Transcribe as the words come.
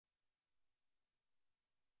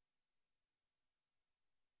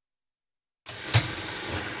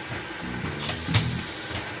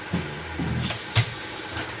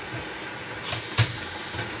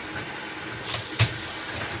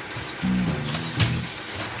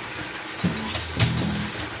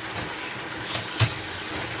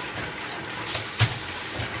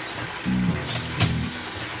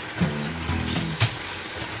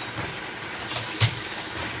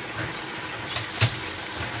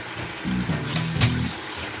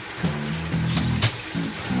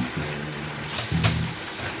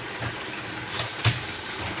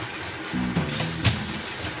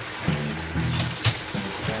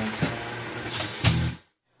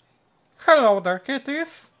Hello there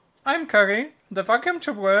kitties, I'm Keri, the vacuum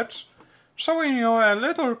tube witch, showing you a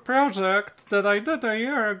little project that I did a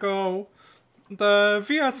year ago, the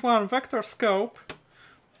VS-1 Vectorscope.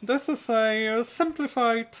 This is a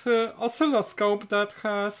simplified oscilloscope that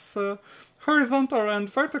has horizontal and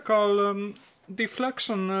vertical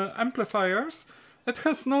deflection amplifiers. It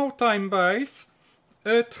has no time base.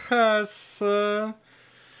 It has the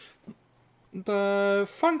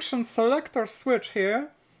function selector switch here.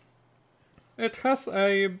 It has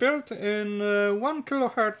a built-in 1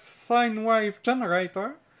 kHz sine wave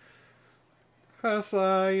generator. Has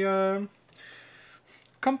a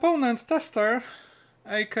component tester,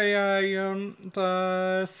 aka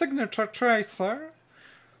the signature tracer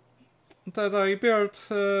that I built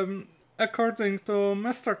according to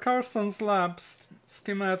Mr. Carlson's lab's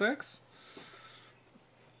schematics.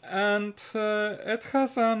 And it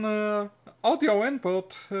has an audio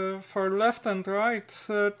input for left and right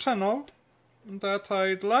channel that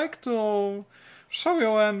I'd like to show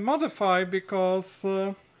you and modify because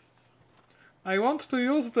I want to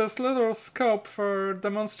use this little scope for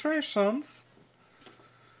demonstrations.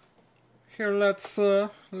 Here, let's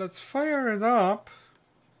fire it up.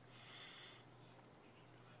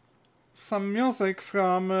 Some music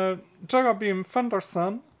from Jerome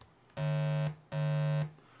Fenderson.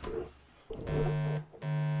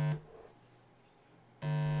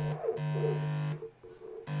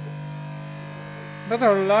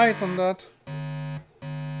 Better light on that.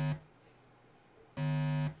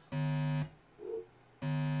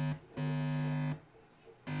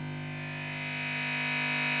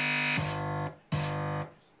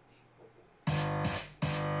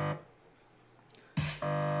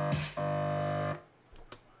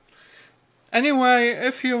 Anyway,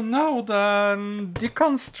 if you know the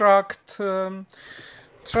deconstruct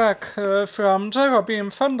track from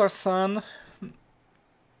Jerome Fenderson,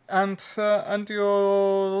 and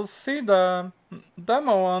you see the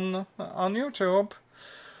demo on YouTube,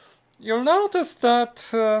 you'll notice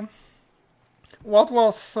that what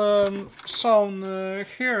was shown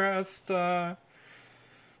here as the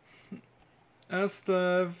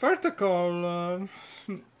vertical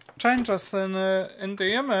changes in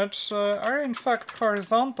the image are in fact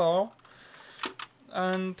horizontal,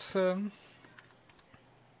 and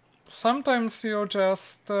sometimes you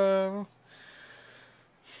just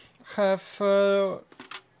have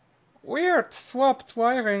weird swapped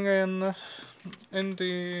wiring in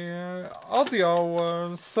the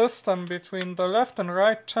audio system between the left and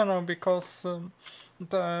right channel, because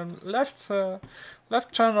the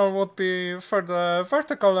left channel would be for the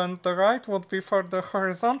vertical and the right would be for the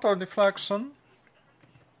horizontal deflection.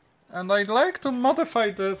 And I'd like to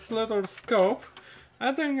modify this little scope,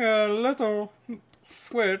 adding a little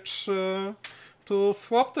switch to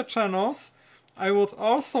swap the channels. I would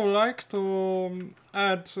also like to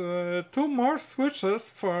add 2 more switches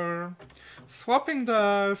for swapping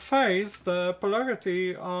the phase, the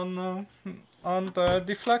polarity on the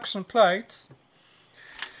deflection plates.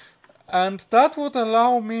 And that would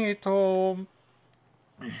allow me to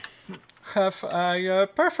have a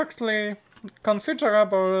perfectly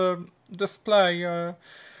configurable display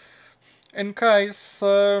in case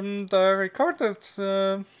the recorded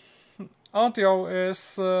audio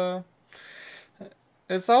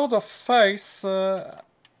is out of phase.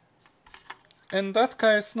 In that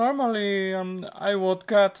case, normally I would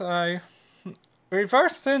get a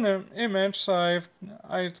reversed image.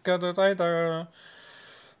 I'd get it either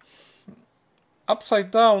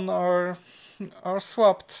upside down or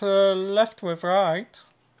swapped left with right.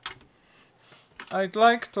 I'd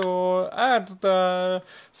like to add the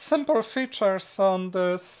simple features on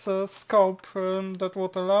this scope that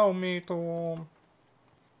would allow me to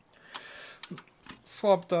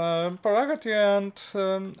swap the polarity and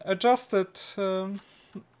adjust it to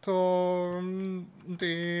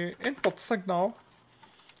the input signal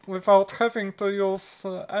without having to use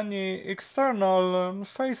any external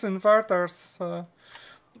phase inverters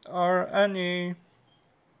or any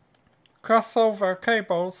crossover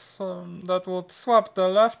cables that would swap the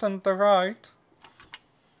left and the right.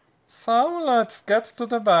 So let's get to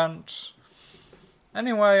the bench.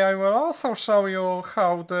 Anyway, I will also show you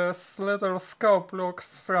how this little scope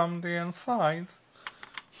looks from the inside.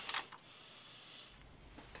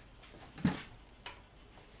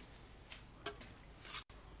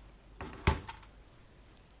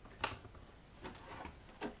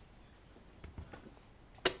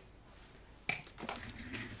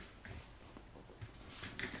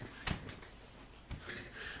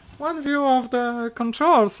 One view of the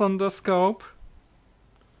controls on the scope.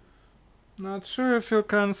 Not sure if you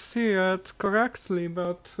can see it correctly,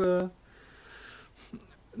 but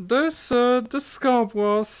This scope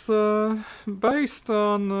was based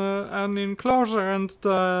on an enclosure and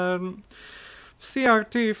the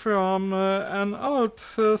CRT from an old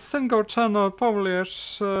single-channel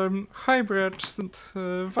Polish hybrid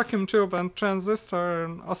vacuum tube and transistor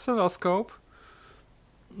oscilloscope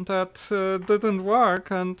that didn't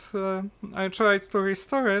work, and I tried to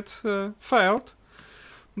restore it, failed.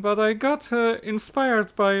 But I got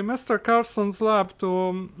inspired by Mr. Carlson's lab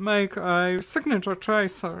to make a signature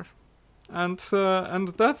tracer, and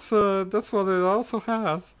that's what it also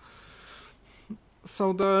has.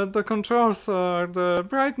 So the controls are the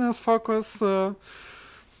brightness, focus,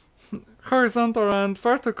 horizontal and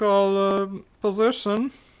vertical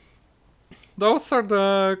position. Those are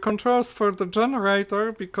the controls for the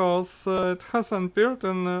generator, because it has a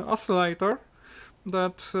built-in oscillator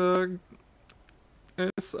that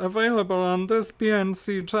is available on this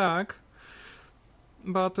BNC jack,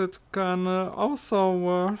 but it can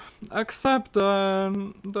also accept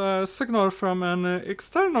the signal from an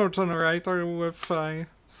external generator with a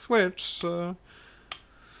switch.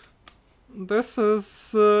 This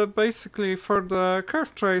is basically for the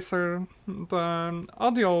curve tracer. The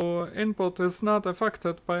audio input is not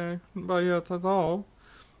affected by it at all.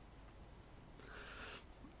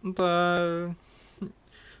 The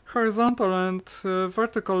horizontal and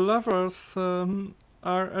vertical levers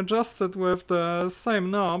are adjusted with the same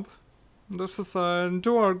knob. This is a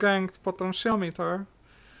dual-ganged potentiometer.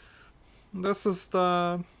 This is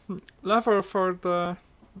the lever for the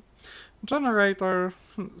generator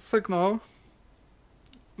signal,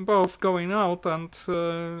 both going out and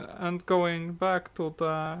going back to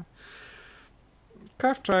the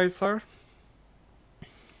curve tracer.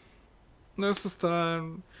 This is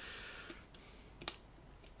the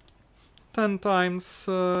 10 times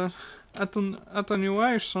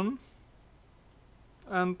attenuation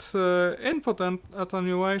and input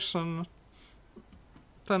attenuation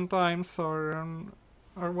 10 times or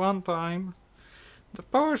 1 time. The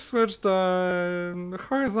power switch, the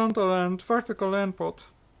horizontal and vertical input.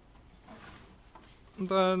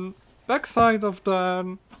 The backside of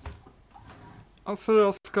the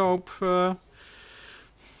oscilloscope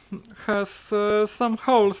has some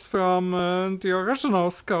holes from the original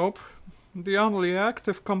scope. The only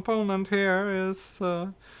active component here is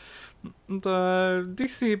the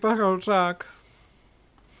DC barrel jack.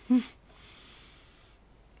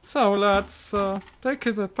 So let's take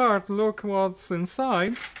it apart, look what's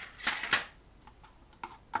inside.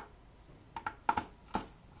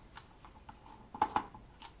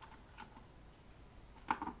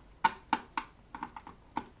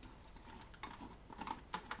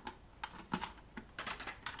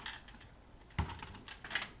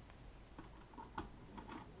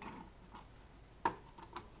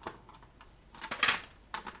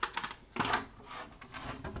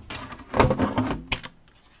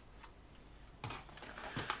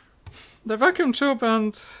 The vacuum tube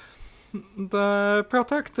and the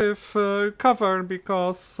protective cover,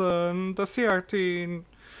 because the CRT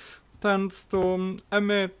tends to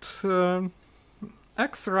emit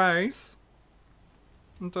X-rays.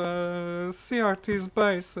 The CRT's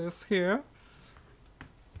base is here.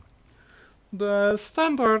 The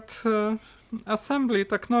standard assembly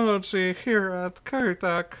technology here at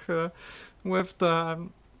Keritech with the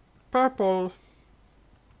purple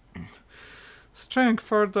string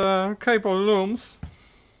for the cable looms.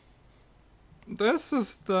 This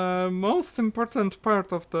is the most important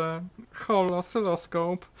part of the whole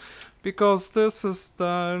oscilloscope, because this is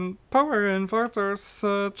the power inverter's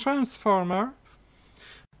transformer.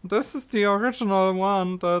 This is the original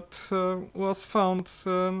one that was found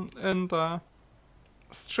in the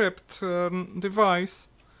stripped device.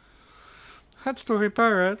 Had to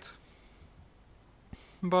repair it,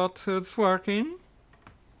 but it's working.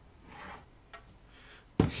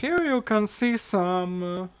 Here you can see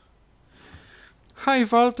some high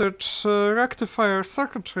voltage rectifier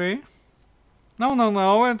circuitry.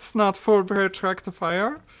 No, it's not full bridge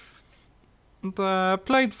rectifier. The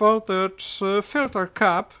plate voltage filter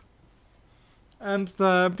cap and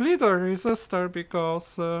the bleeder resistor,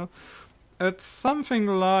 because it's something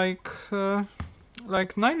like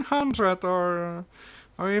 900 or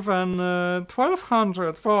even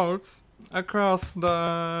 1200 volts across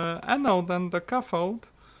the anode and the cathode.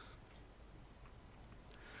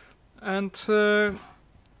 And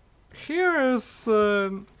here is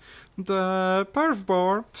the perf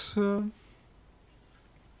board.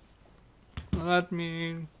 Let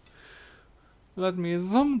me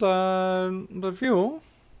zoom the view.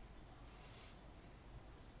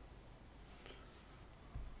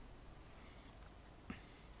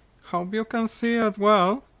 Hope you can see it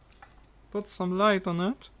well. put some light on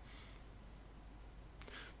it.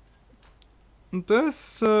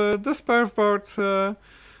 This perf board,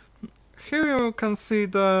 here you can see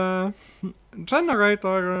the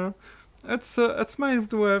generator. It's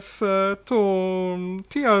made with two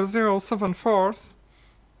TL074s.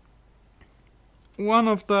 One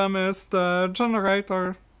of them is the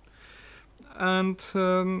generator, and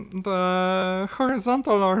the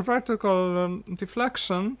horizontal or vertical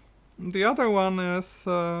deflection. The other one is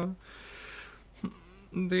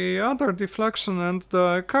the other deflection and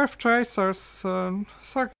the curve tracers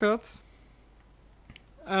circuits,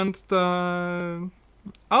 and the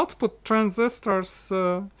output transistors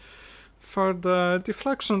for the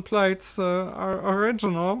deflection plates are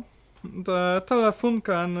original. The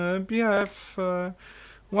Telefunken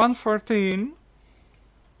BF114,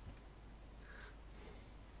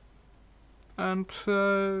 and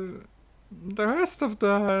the rest of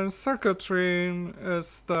the circuitry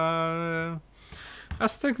is the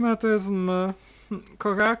astigmatism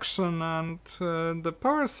correction and the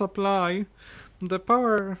power supply, the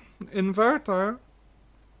power inverter.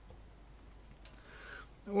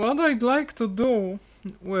 What I'd like to do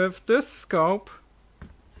with this scope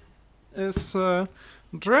is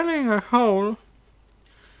drilling a hole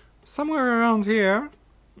somewhere around here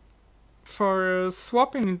for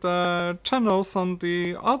swapping the channels on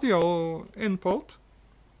the audio input,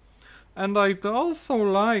 and I'd also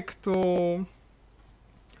like to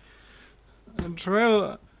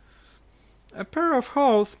drill a pair of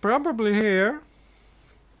holes, probably here,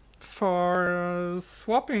 for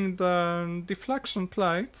swapping the deflection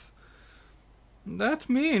plates. That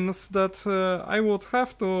means that I would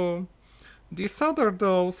have to desolder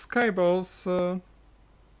those cables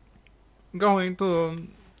going to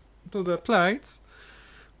the plates,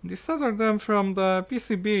 desolder them from the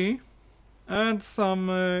PCB, add some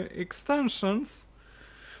extensions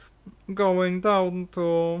going down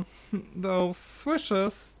to those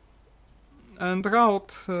switches, and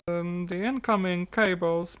route the incoming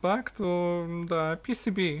cables back to the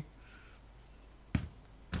PCB.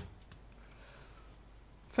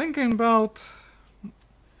 Thinking about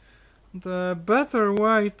the better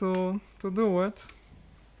way to do it.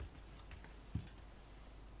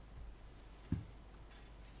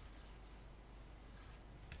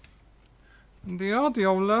 The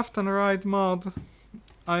audio left and right mod,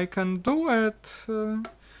 I can do it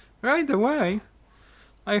right away.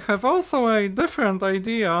 I have also a different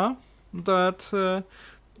idea that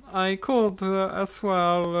I could as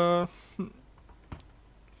well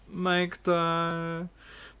make the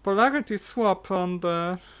polarity swap on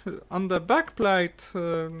the backplate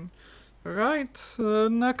right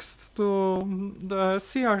next to the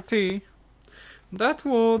CRT. That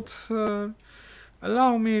would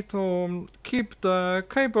allow me to keep the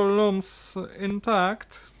cable looms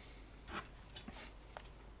intact.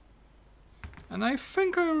 And I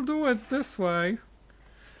think I'll do it this way,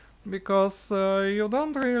 because you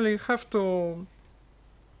don't really have to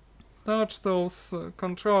touch those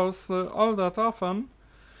controls all that often.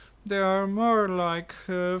 They are more like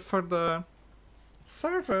for the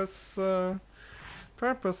service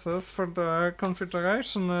purposes, for the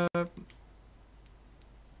configuration,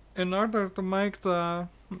 in order to make the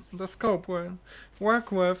scope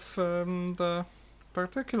work with the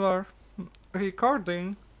particular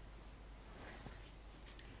recording.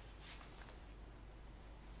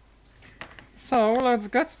 So let's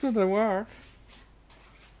get to the work.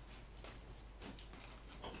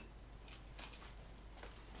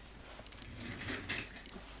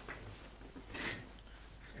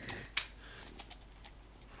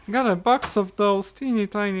 Got a box of those teeny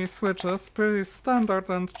tiny switches, pretty standard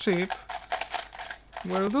and cheap.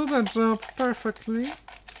 Will do the job perfectly.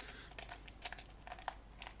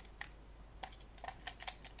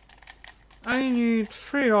 I need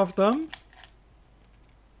 3 of them.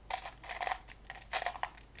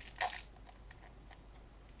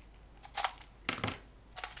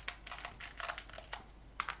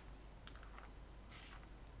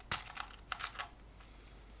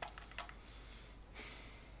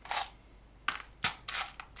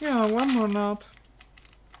 Yeah, one more knot.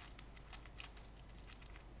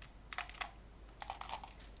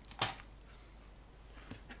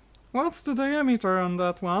 What's the diameter on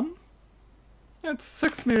that one? It's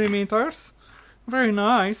 6 millimeters. Very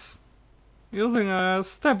nice. Using a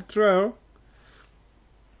step drill,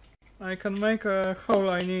 I can make a hole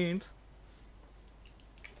I need.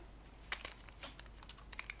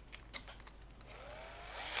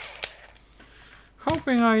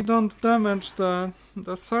 Hoping I don't damage the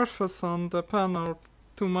surface on the panel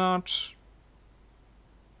too much.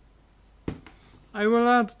 I will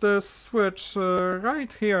add this switch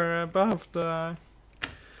right here above the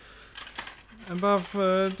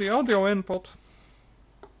audio input.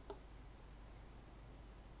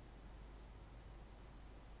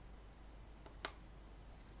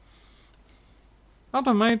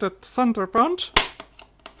 Automated center punch.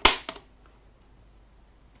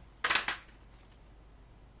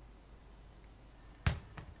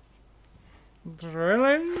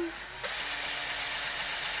 Drilling.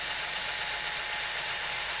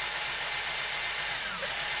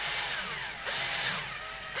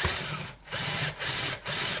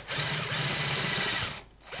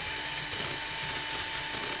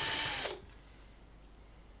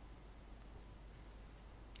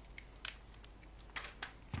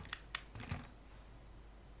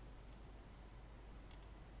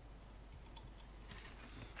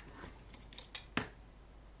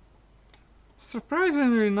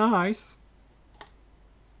 Surprisingly nice.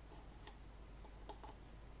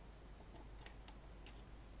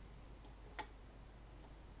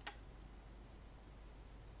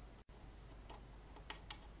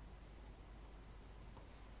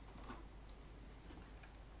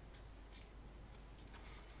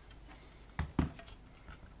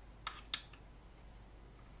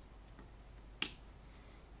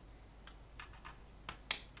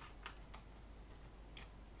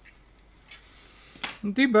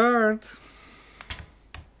 The bird.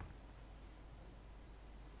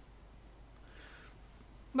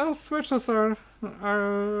 Those switches are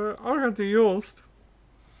already used.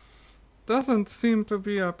 Doesn't seem to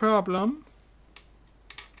be a problem.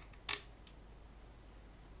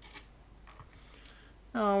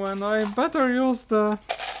 Oh, and I better use the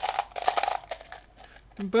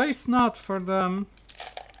base nut for them.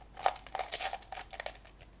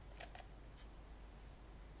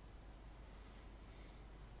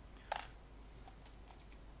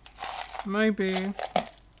 Maybe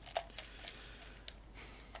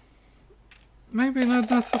not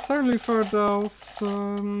necessarily for those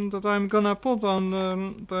that I'm gonna put on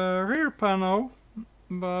the rear panel,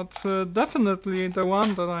 but definitely the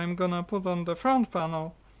one that I'm gonna put on the front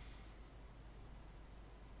panel.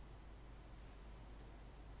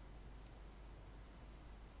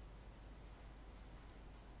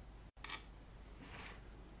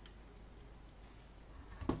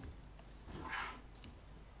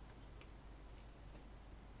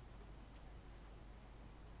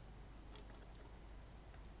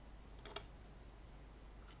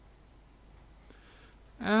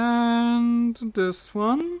 And this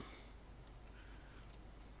one.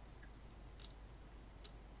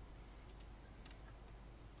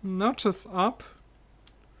 Notches up.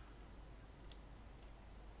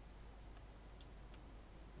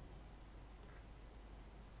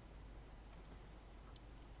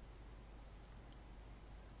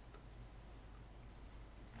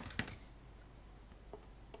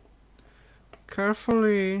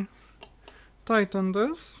 Carefully tighten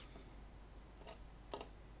this.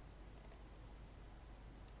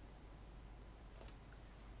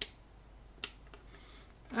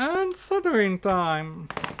 And soldering time.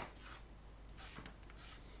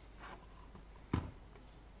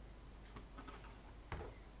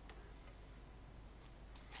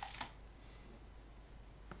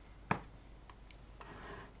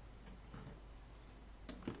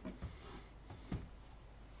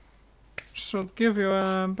 Should give you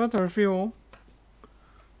a better view.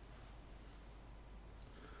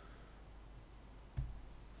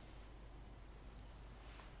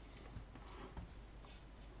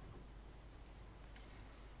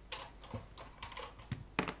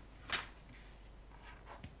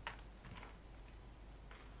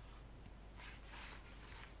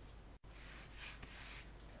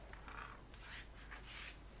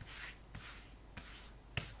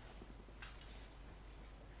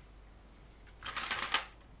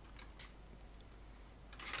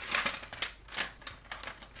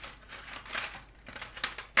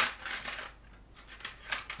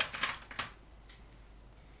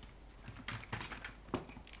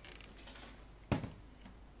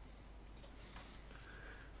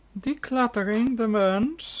 Decluttering the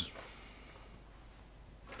bench.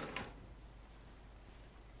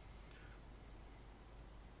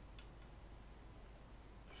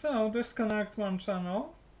 So disconnect one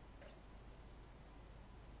channel.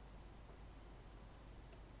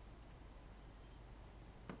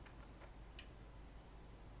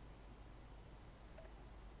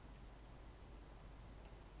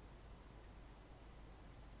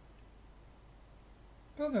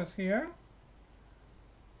 Put it here.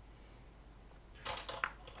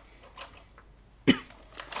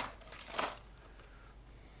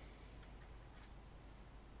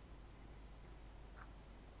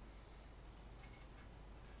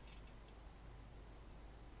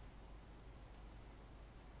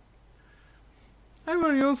 I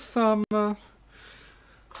will use some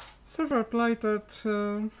silver-plated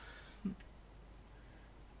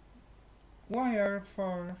wire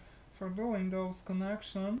for doing those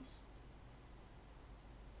connections.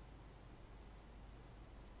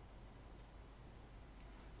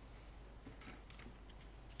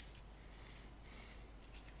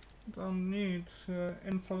 Don't need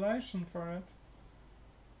insulation for it.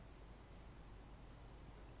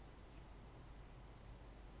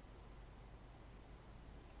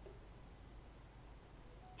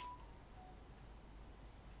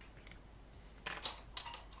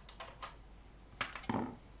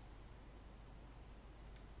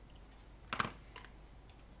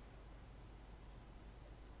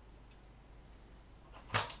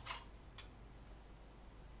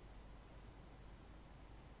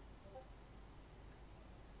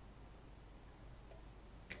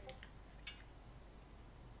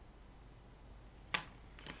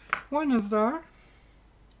 One is there.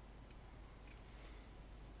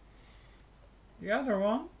 The other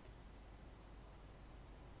one.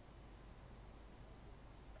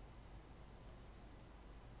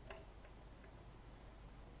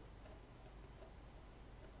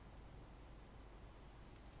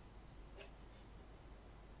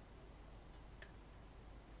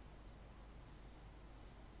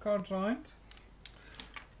 Cord joint.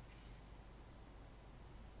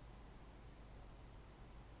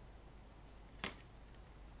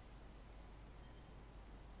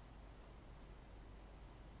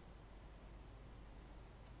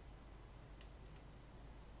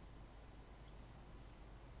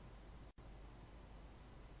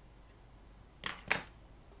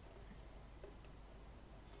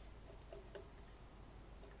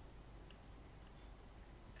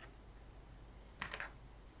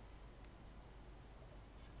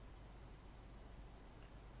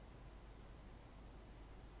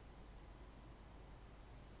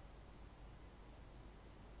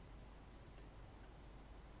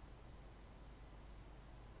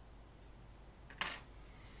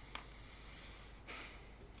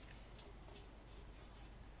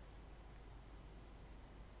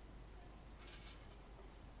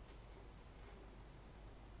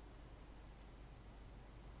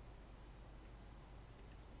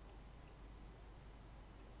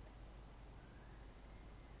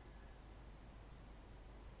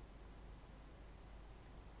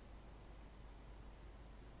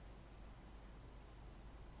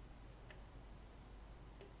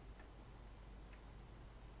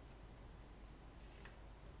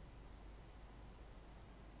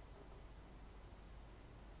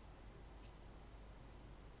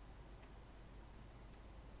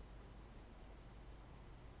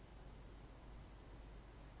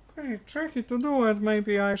 Pretty tricky to do it.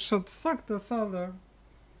 Maybe I should suck the solder.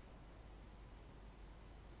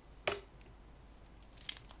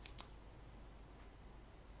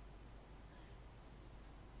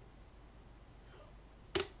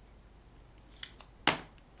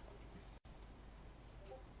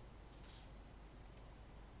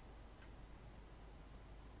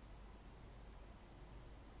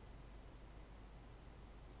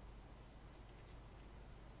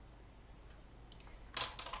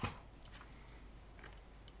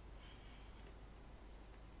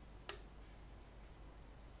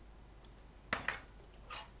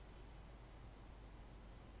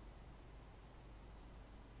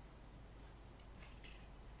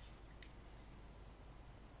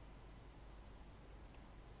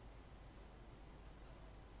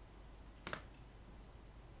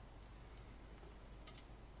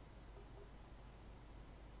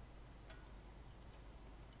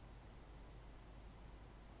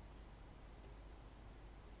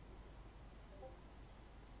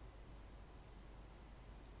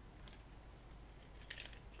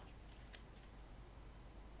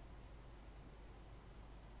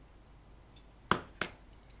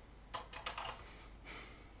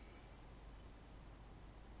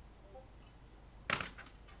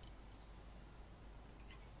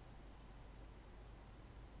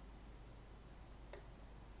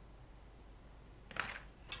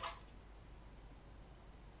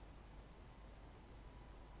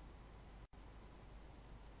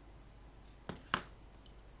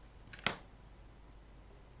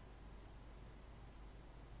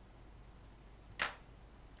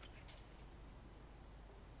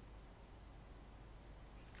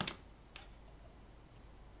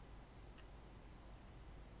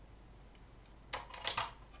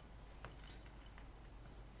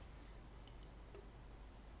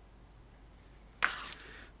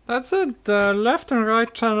 That's it, the left and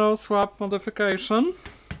right channel swap modification.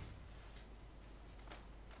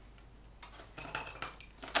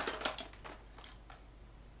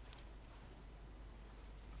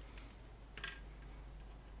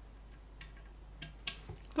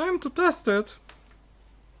 Time to test it.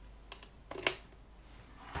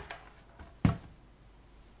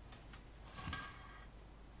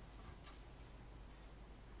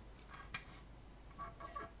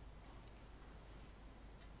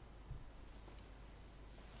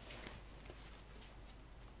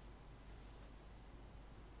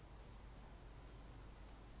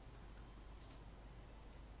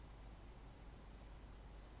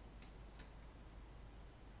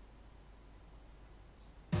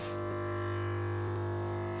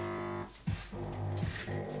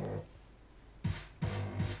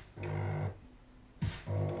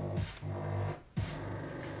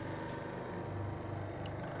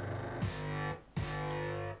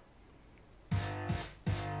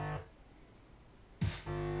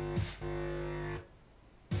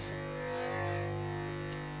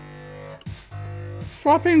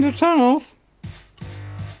 Swapping the channels.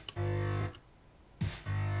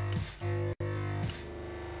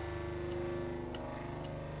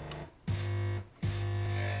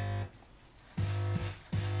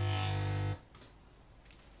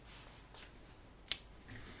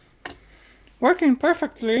 Working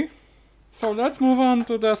perfectly. So let's move on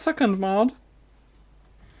to the second mod.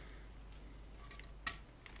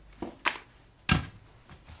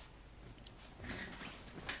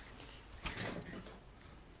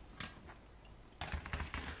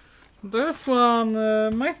 This one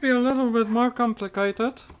might be a little bit more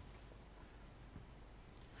complicated,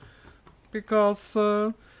 because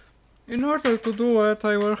in order to do it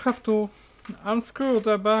I will have to unscrew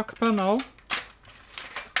the back panel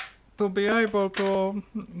to be able to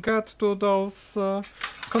get to those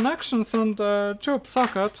connections on the tube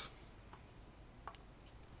socket.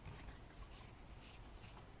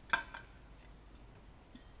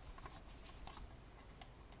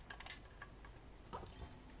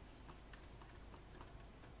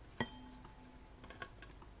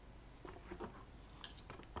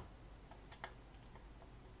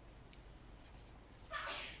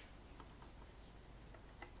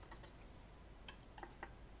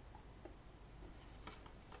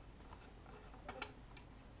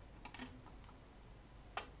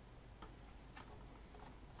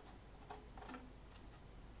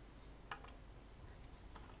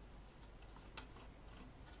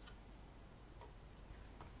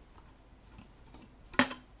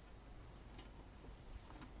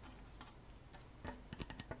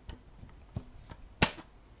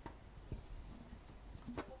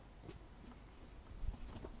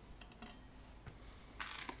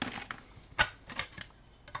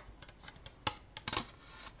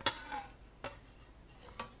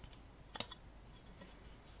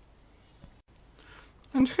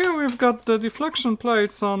 And here we've got the deflection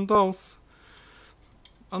plates on those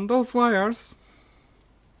wires.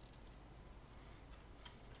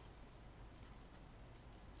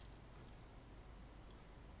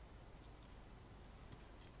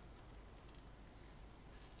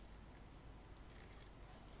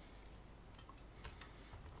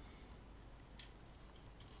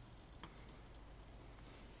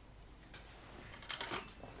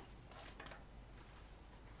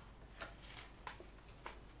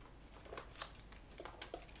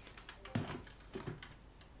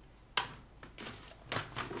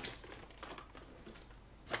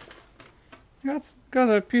 That's got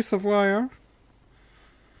a piece of wire.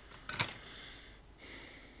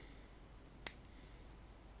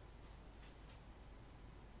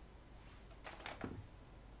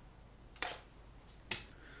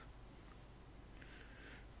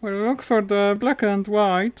 We'll look for the black and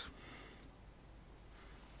white.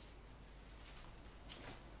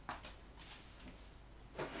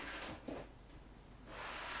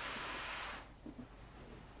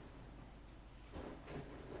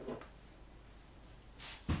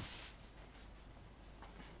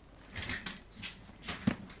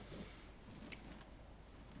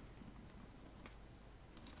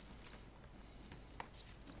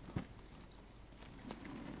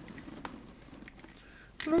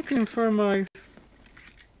 Looking for my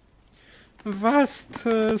vast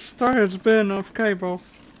storage bin of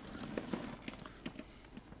cables.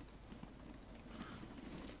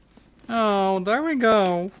 Oh, there we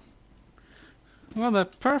go. What a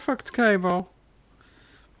perfect cable.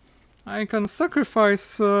 I can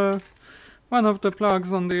sacrifice one of the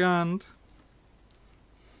plugs on the end.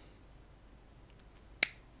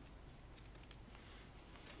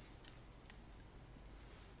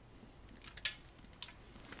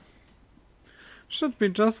 Should be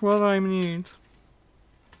just what I need.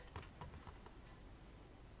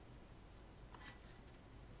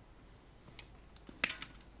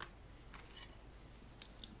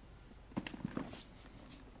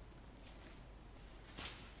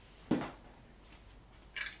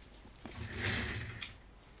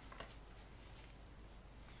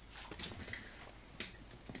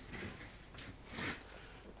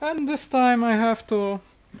 And this time I have to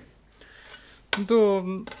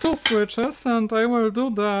do two switches, and I will do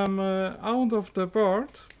them out of the board.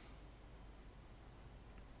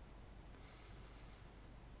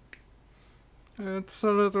 It's a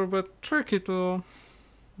little bit tricky to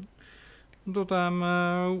do them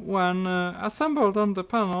when assembled on the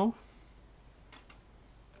panel.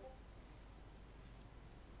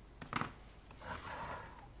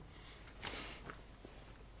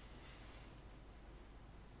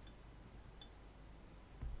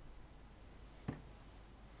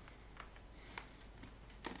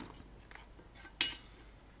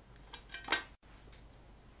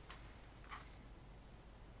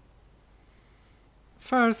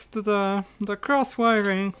 First, the cross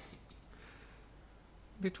wiring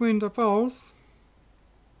between the poles.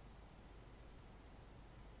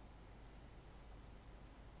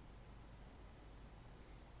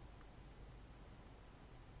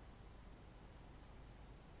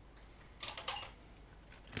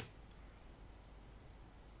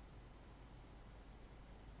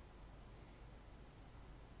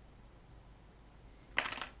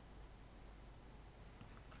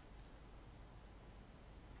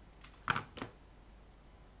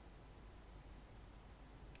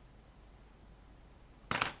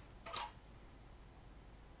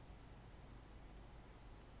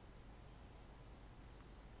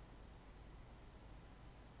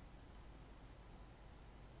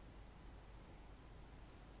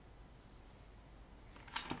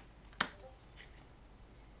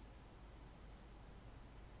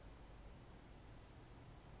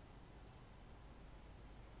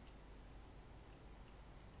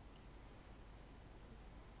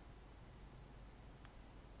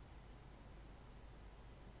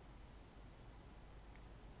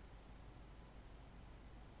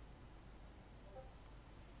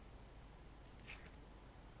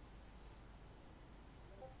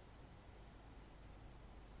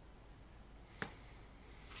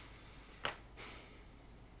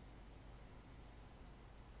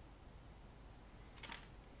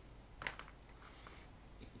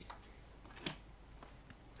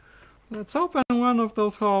 Let's open one of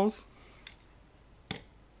those holes.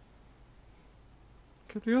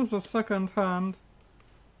 Could use a second hand.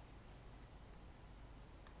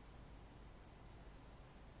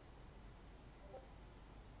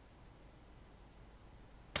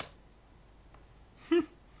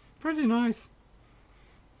 Pretty nice.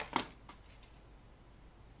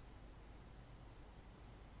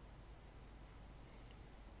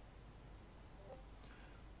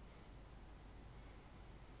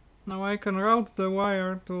 Now I can route the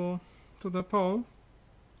wire to the pole.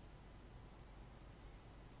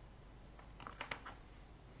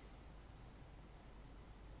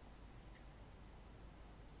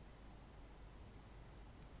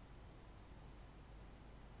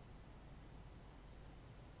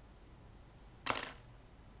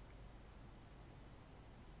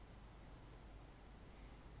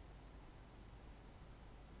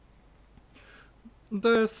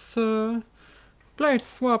 This plate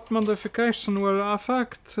swap modification will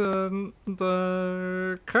affect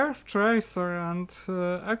the curve tracer and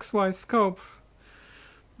XY scope,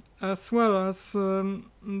 as well as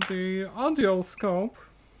the audio scope.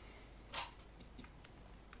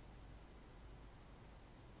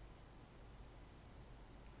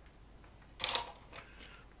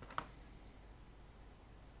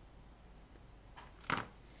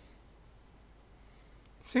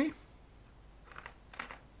 See?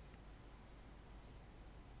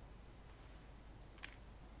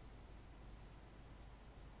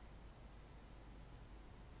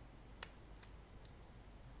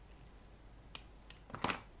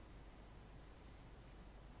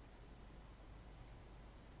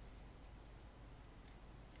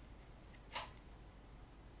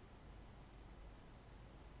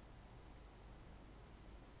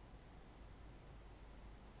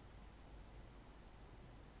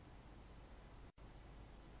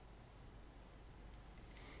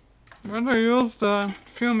 Better use the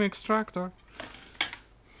film extractor.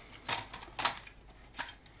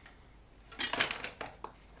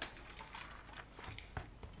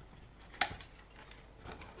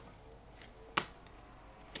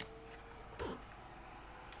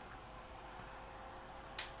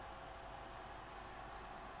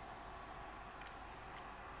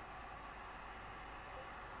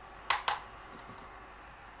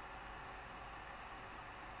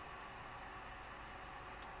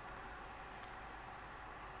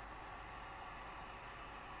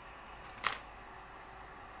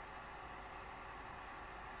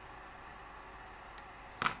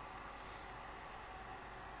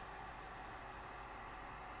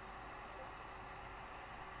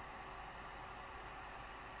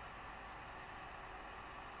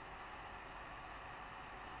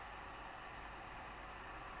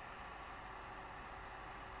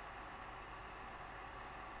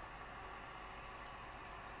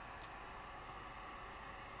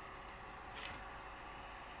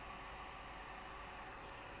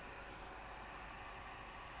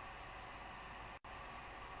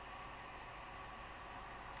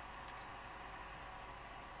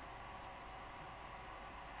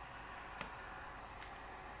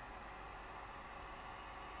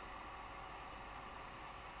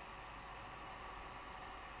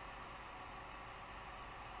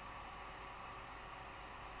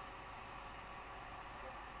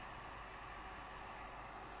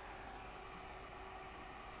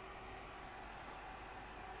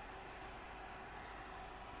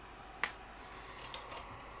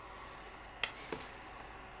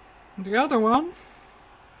 The other one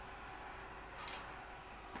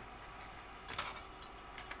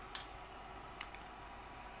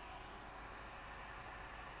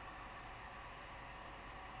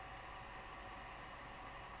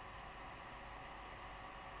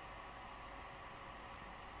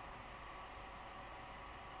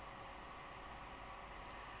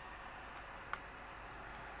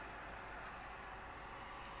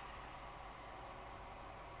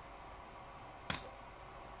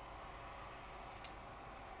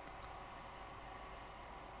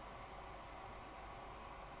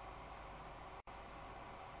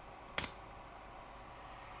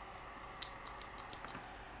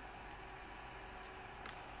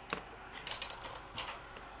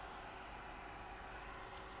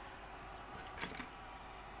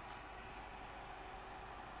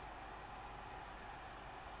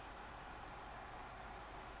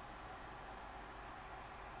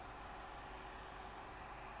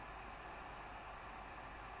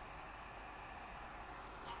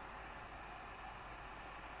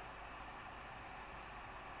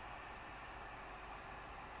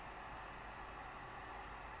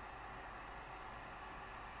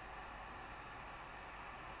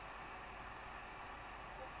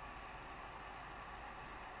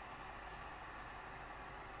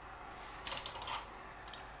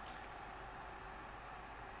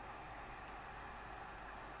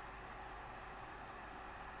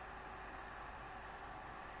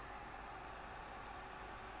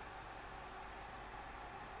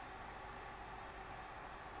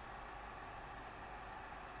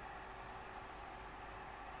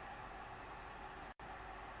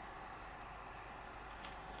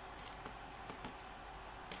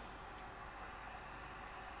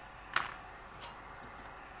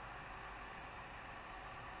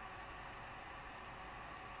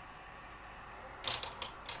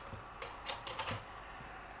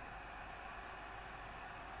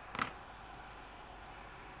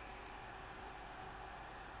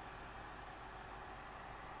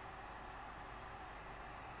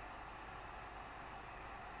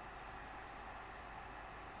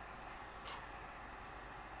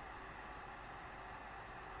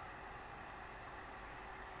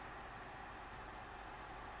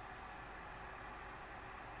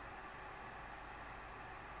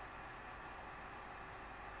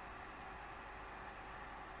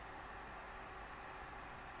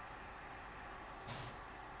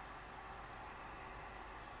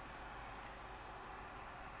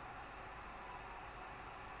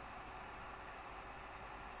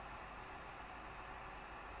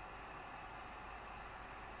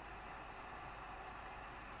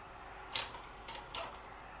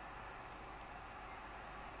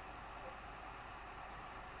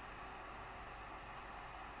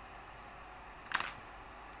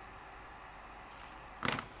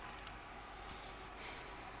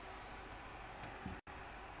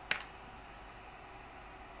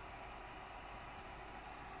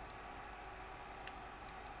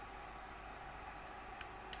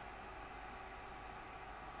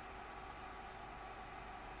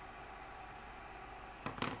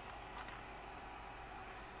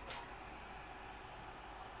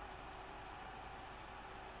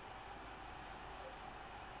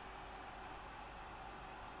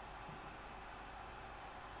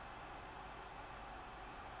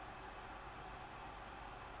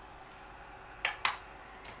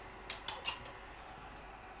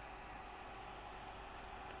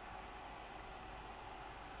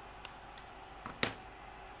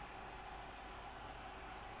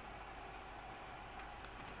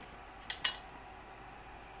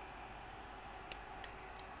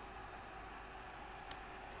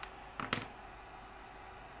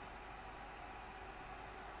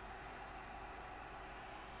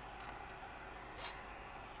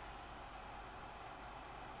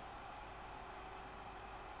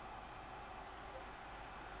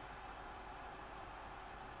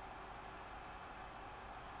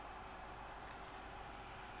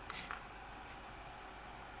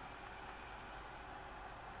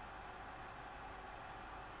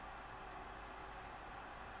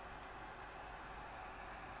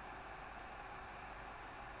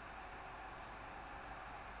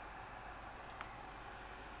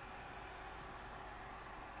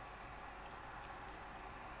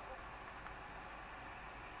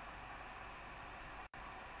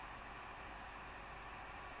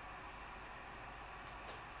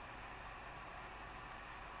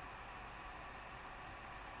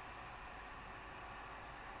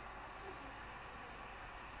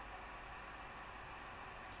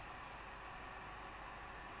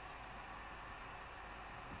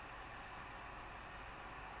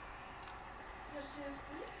Jeszcze jest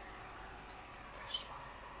nic?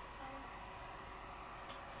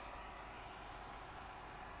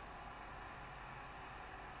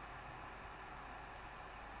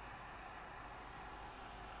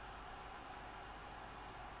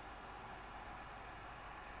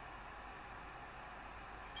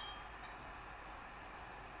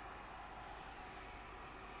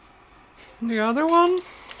 The other one.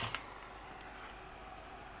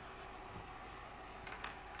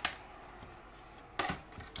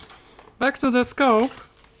 Back to the scope.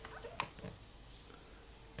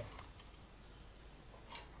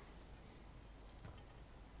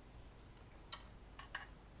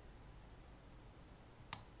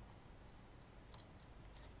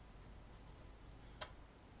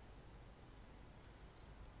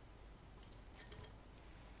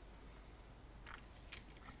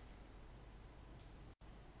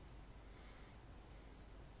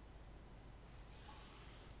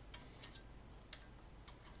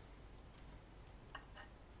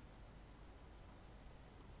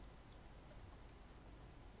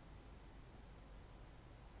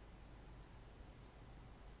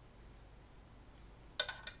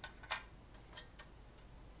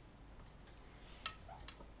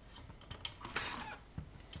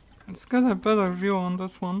 Let's get a better view on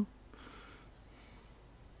this one.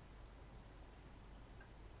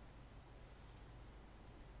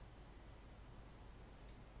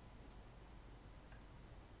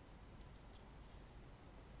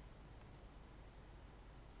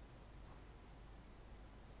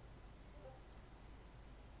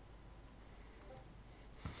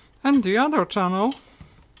 And the other channel.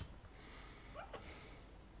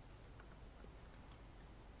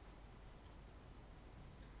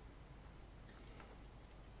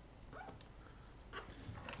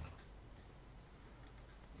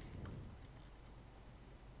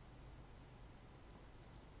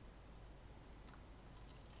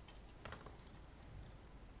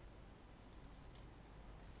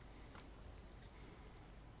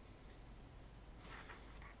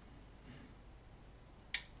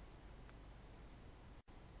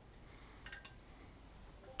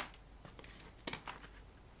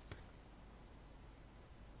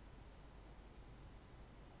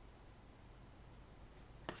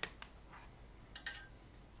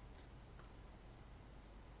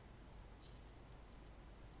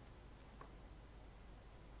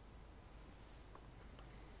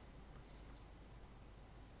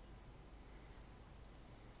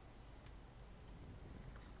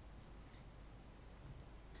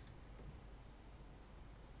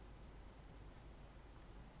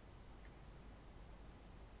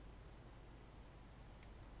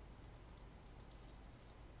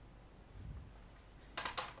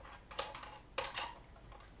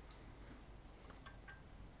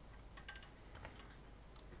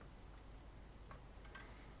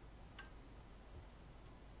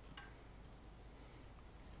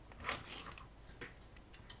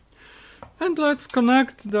 And let's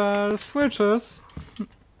connect the switches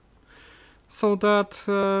so that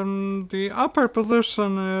the upper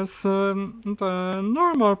position is the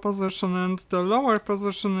normal position and the lower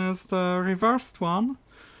position is the reversed one,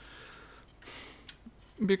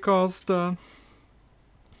 because the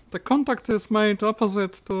contact is made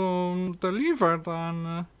opposite to the lever.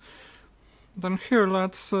 Then here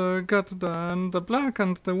let's get the black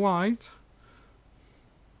and the white.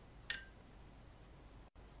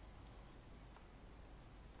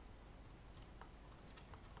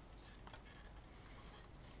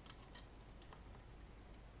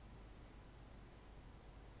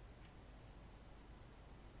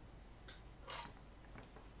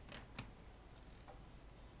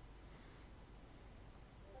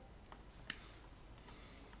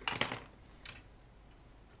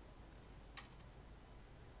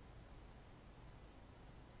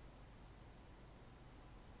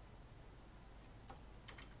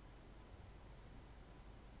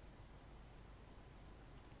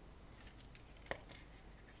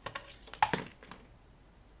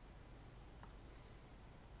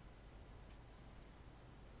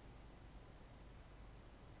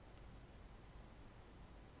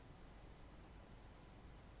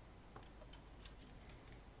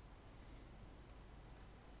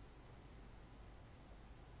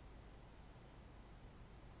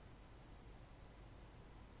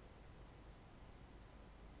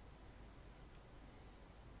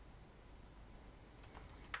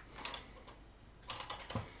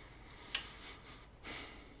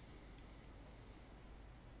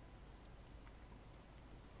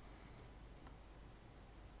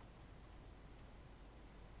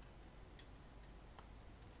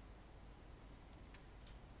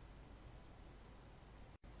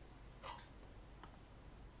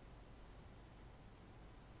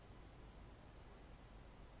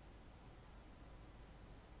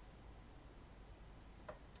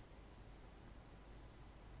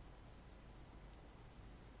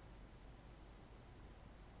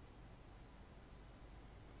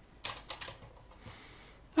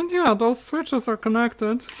 And yeah, those switches are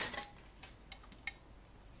connected.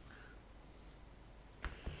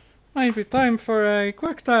 Maybe time for a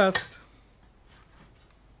quick test.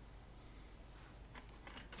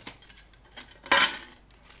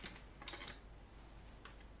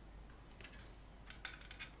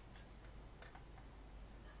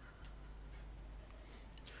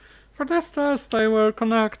 For this test I will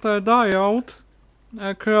connect a diode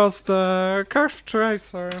across the curve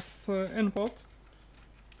tracer's input.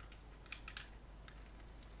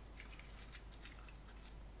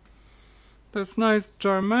 This nice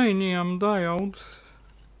germanium diode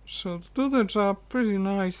should do the job pretty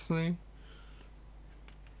nicely.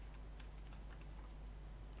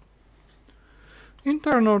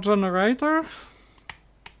 Internal generator.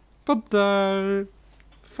 Put the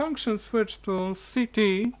function switch to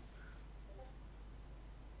CT.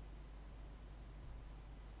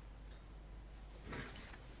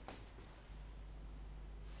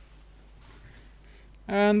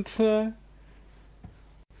 And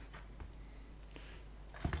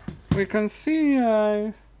we can see,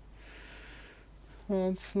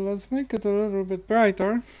 let's make it a little bit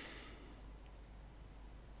brighter.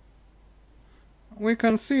 We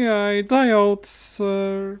can see a diode's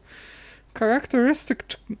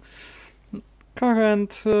characteristic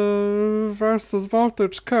current versus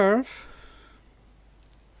voltage curve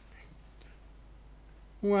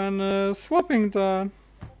when swapping the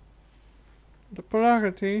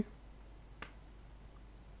polarity,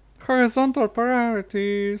 horizontal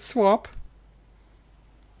polarity swap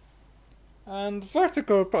and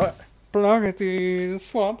vertical polarity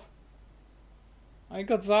swap. I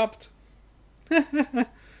got zapped.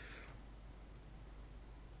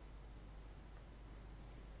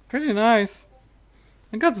 Pretty nice.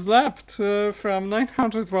 I got slapped from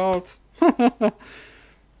 900 volts.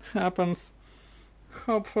 Happens.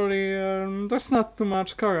 Hopefully there's not too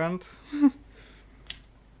much current.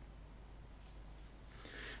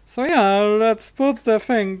 So yeah, let's put the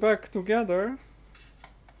thing back together.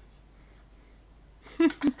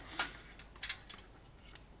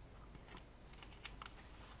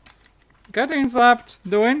 Getting zapped,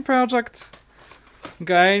 doing project,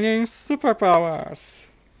 gaining superpowers.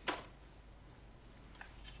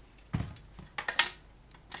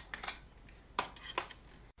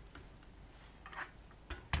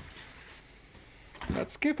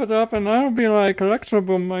 Let's keep it up and I'll be like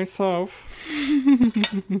Electroboom myself.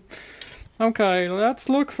 Okay, let's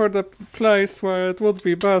look for the place where it would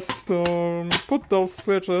be best to put those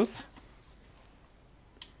switches.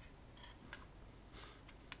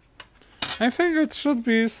 I think it should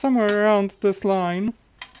be somewhere around this line.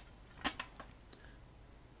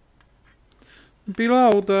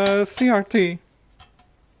 Below the CRT.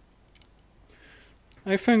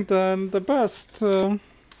 I think the best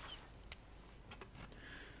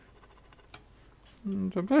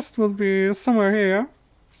would be somewhere here.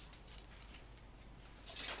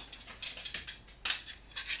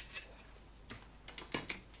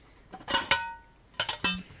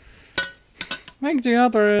 Make the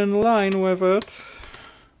other in line with it.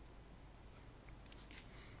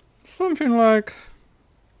 Something like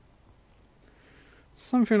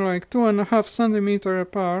 2.5 centimeters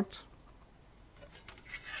apart.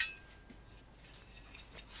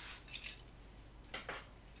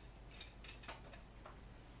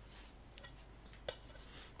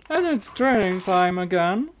 And it's draining time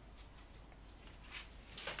again.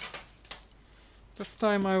 This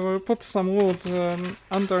time I will put some wood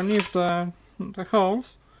underneath the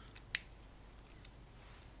holes.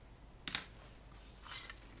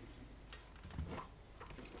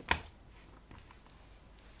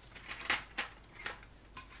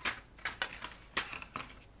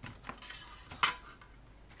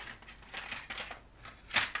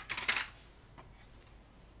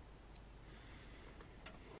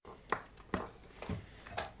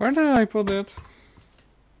 Where did I put it?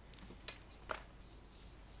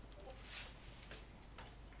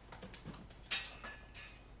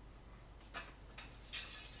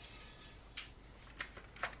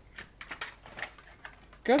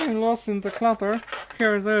 Getting lost in the clutter.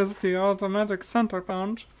 Here it is, the automatic center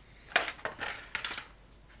punch.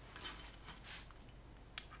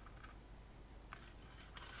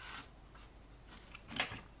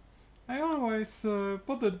 I always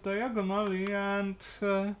put it diagonally and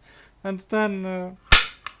then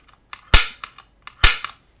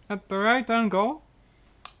at the right angle.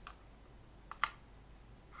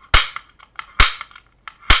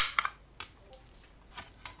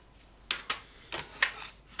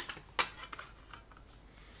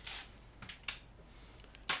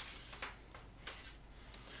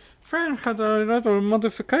 Fran had a little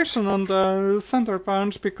modification on the center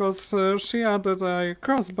punch because she added a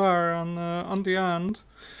crossbar on the end.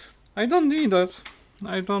 I don't need it.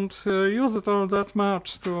 I don't use it all that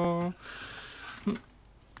much to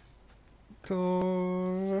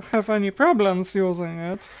have any problems using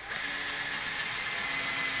it.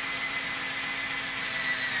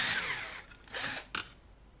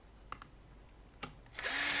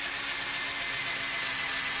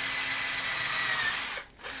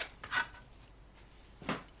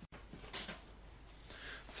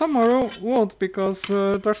 Some more wood, because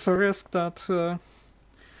there's a risk that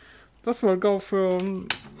this will go through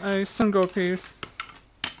a single piece.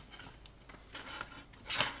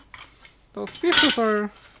 Those pieces are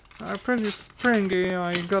pretty springy.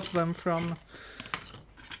 I got them from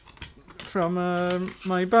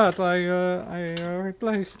my bed. I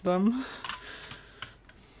replaced them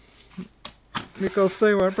because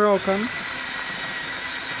they were broken.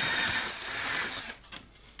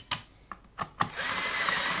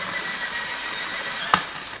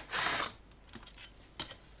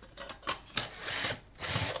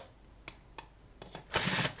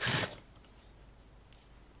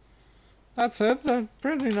 That's it, they're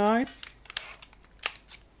pretty nice.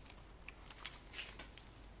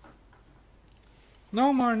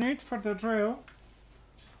 No more need for the drill.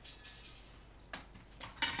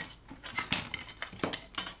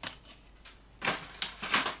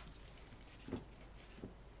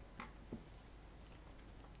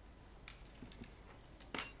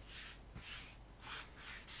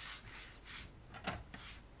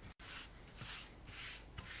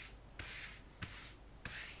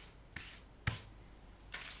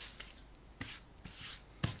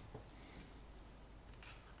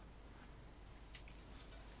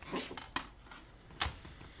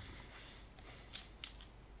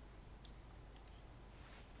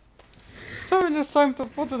 So it is time to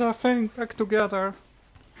put the thing back together.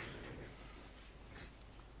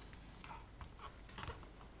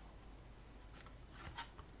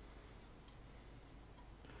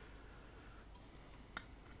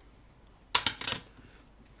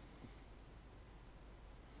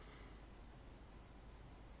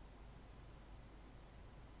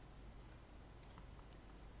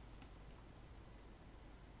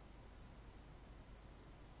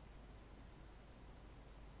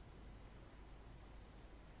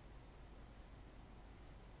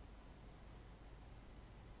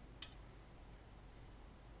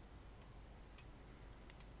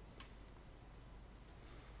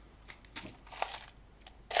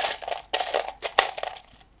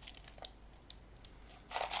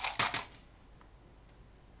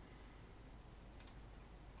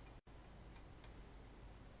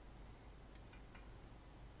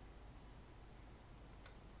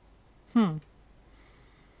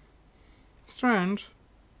 Strange.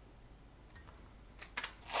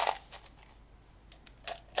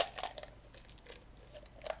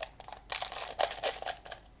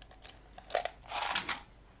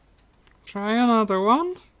 Try another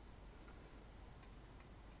one.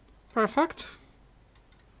 Perfect.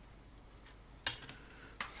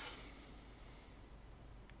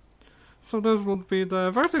 So this would be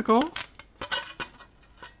the vertical.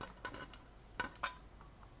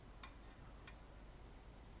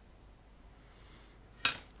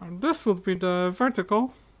 And this would be the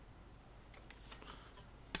vertical.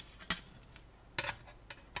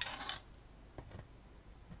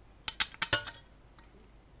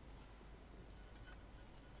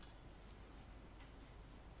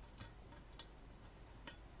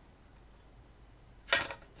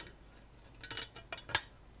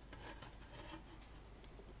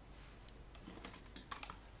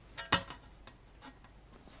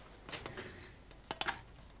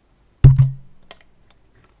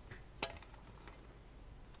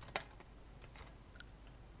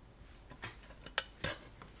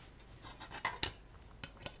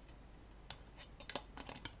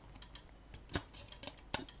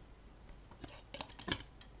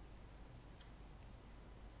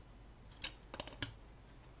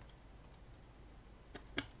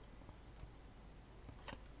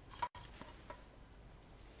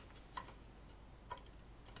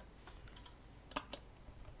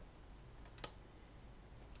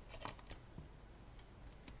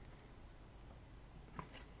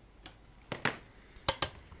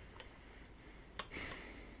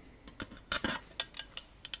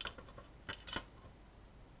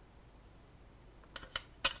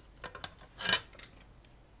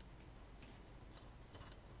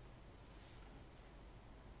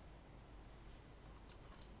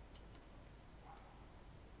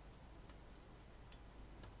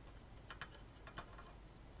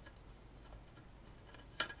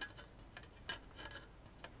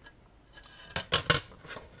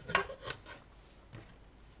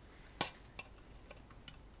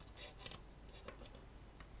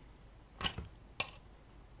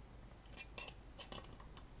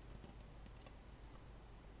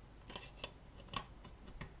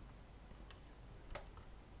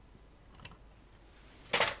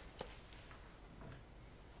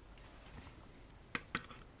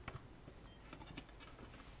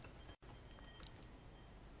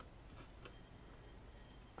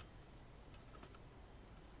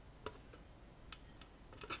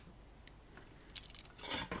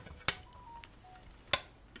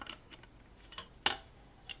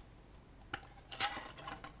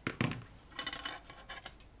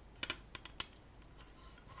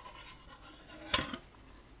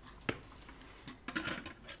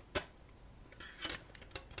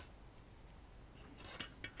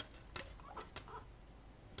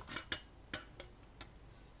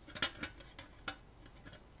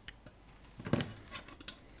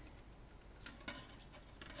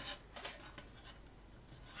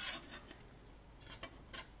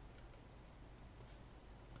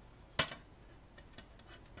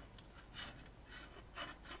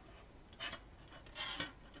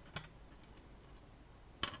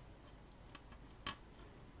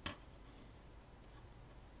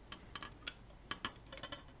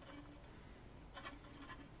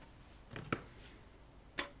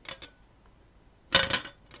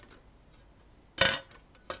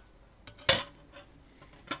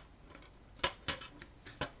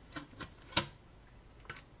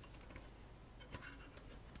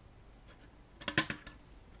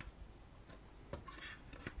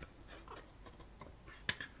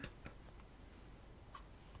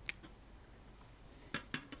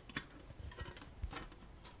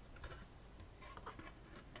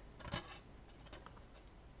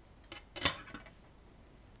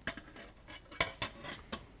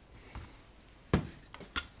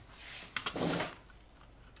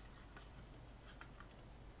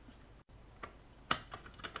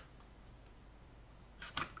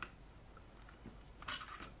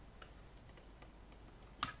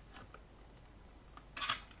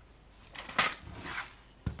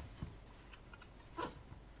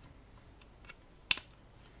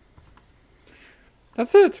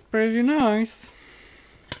 That's it, pretty nice.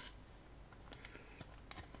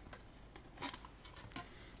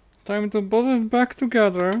 Time to put it back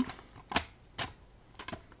together.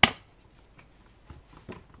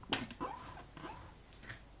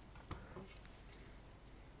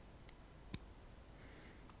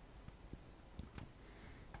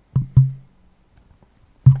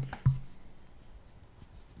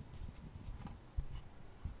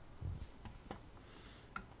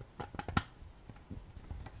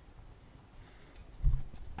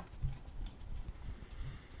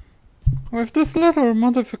 With this little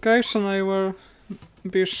modification I will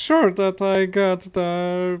be sure that I get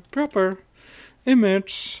the proper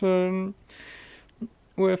image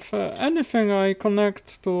with anything I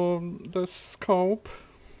connect to the scope.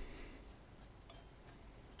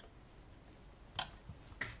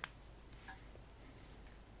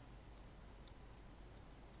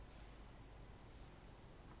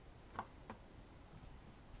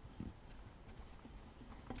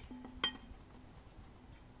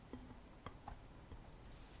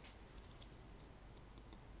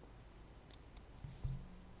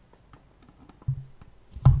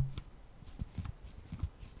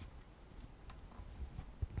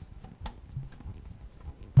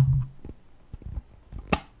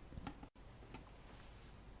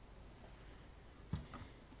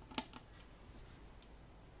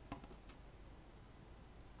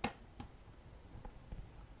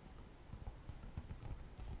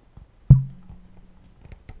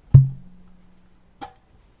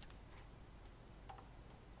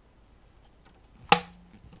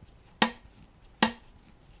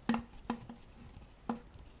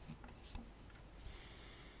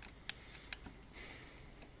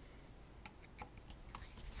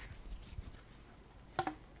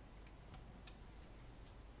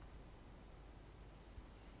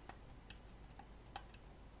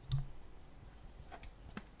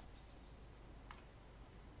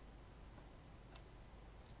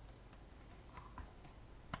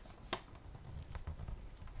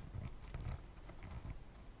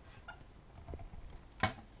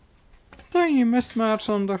 Tiny mismatch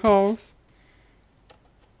on the holes.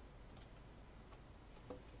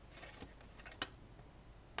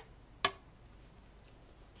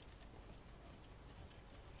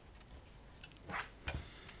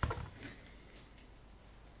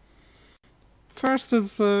 First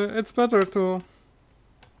it's better to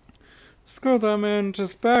screw them in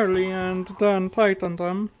just barely and then tighten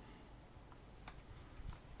them.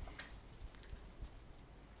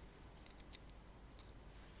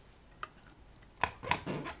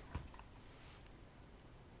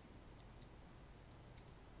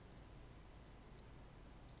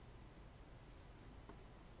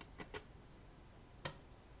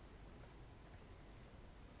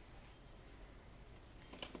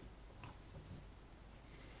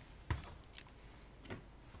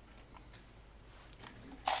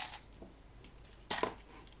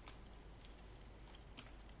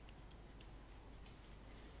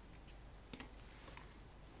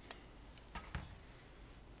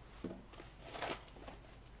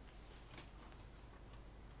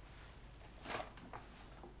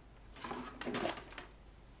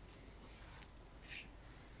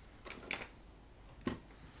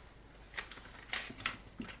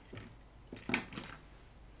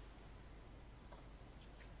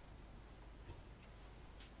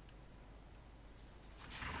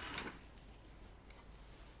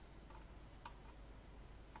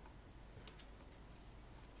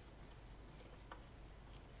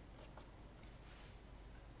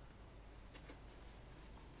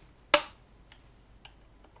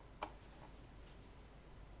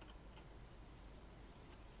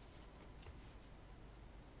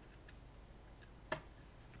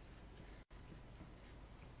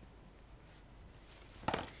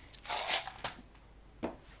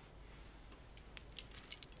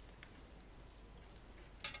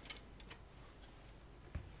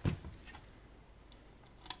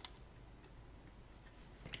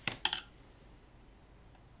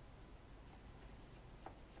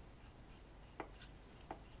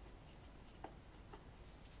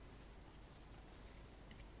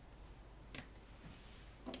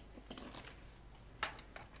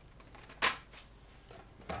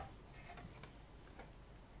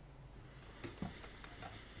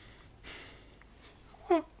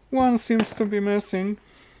 One seems to be missing.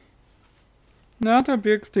 Not a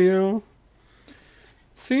big deal.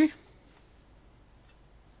 See?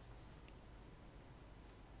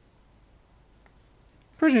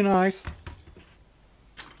 Pretty nice.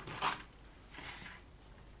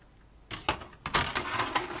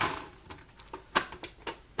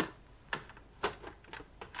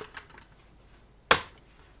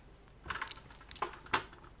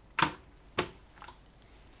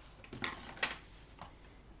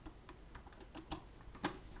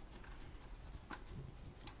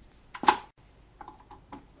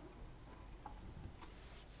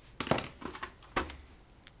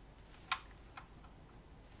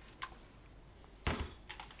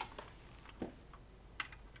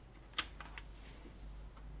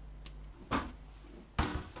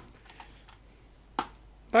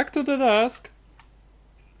 back to the desk.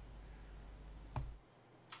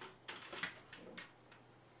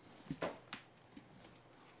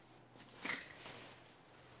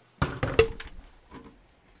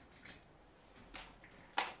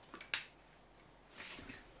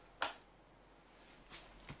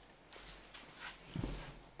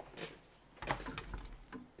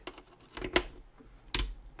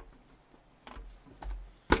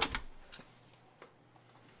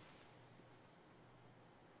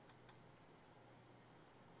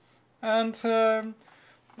 And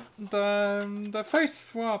the phase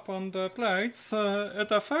swap on the plates,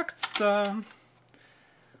 it affects the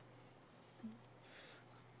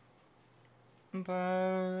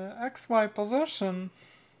XY position.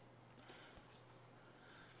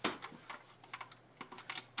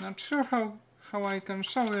 Not sure how I can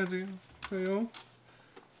show it to you.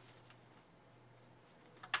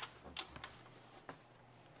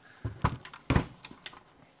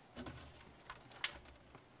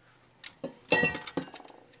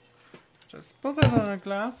 Just put it on a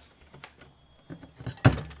glass.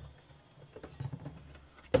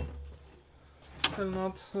 Still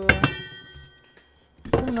not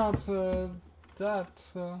that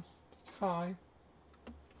high.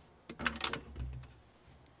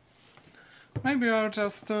 Maybe I'll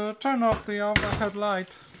just turn off the overhead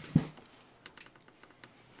light.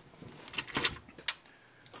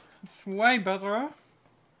 It's way better.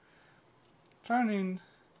 Turning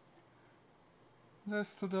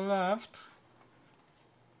this to the left.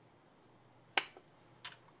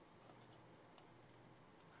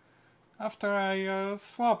 After I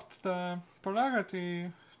swapped the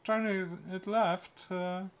polarity, turning it left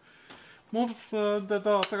moves the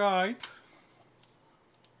dot right.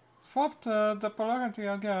 Swapped the polarity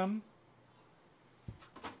again.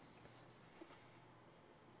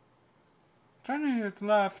 Turning it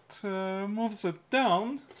left moves it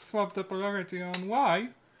down. Swap the polarity on Y.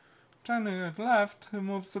 Turning it left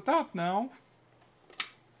moves it up now.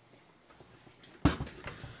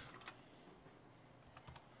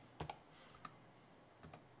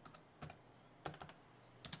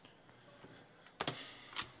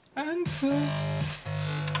 And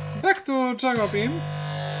back to gyro beam.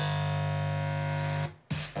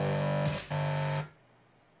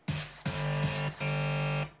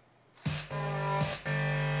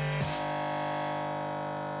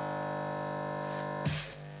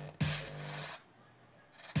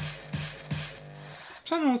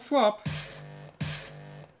 Channel swap.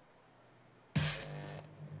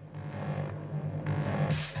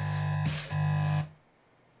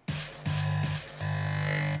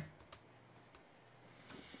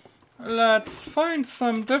 Let's find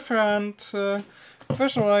some different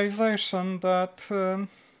visualization that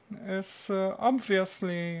is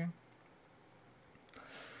obviously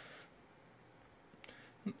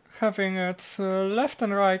having its left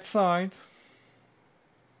and right side.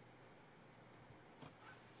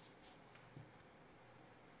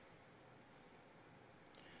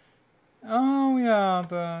 Oh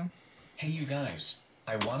yeah, Hey you guys,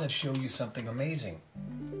 I want to show you something amazing.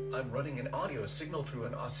 I'm running an audio signal through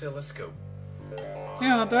an oscilloscope.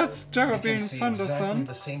 Yeah, that's gyro beam You can see exactly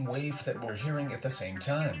the same wave that we're hearing at the same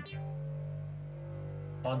time.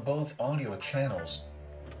 On both audio channels.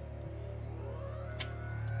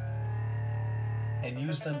 And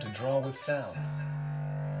use them to draw with sound.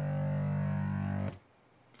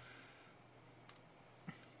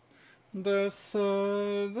 This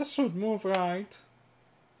should move right.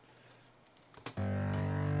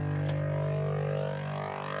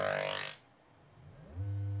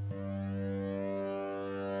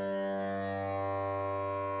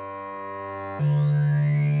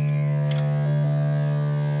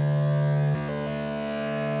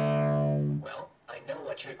 Well, I know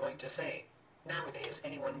what you're going to say. Nowadays,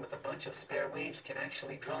 anyone with a bunch of spare waves can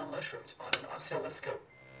actually draw mushrooms on an oscilloscope.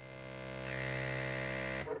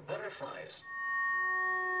 Or butterflies.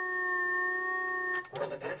 Or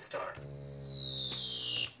the Death Star.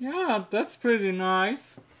 Yeah, that's pretty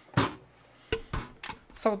nice.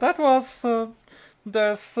 So that was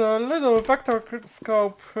this little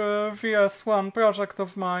Vectorscope VS-1 project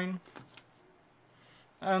of mine.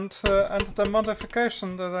 And the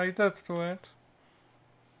modification that I did to it.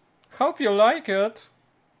 Hope you like it.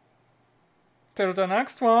 Till the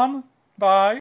next one. Bye.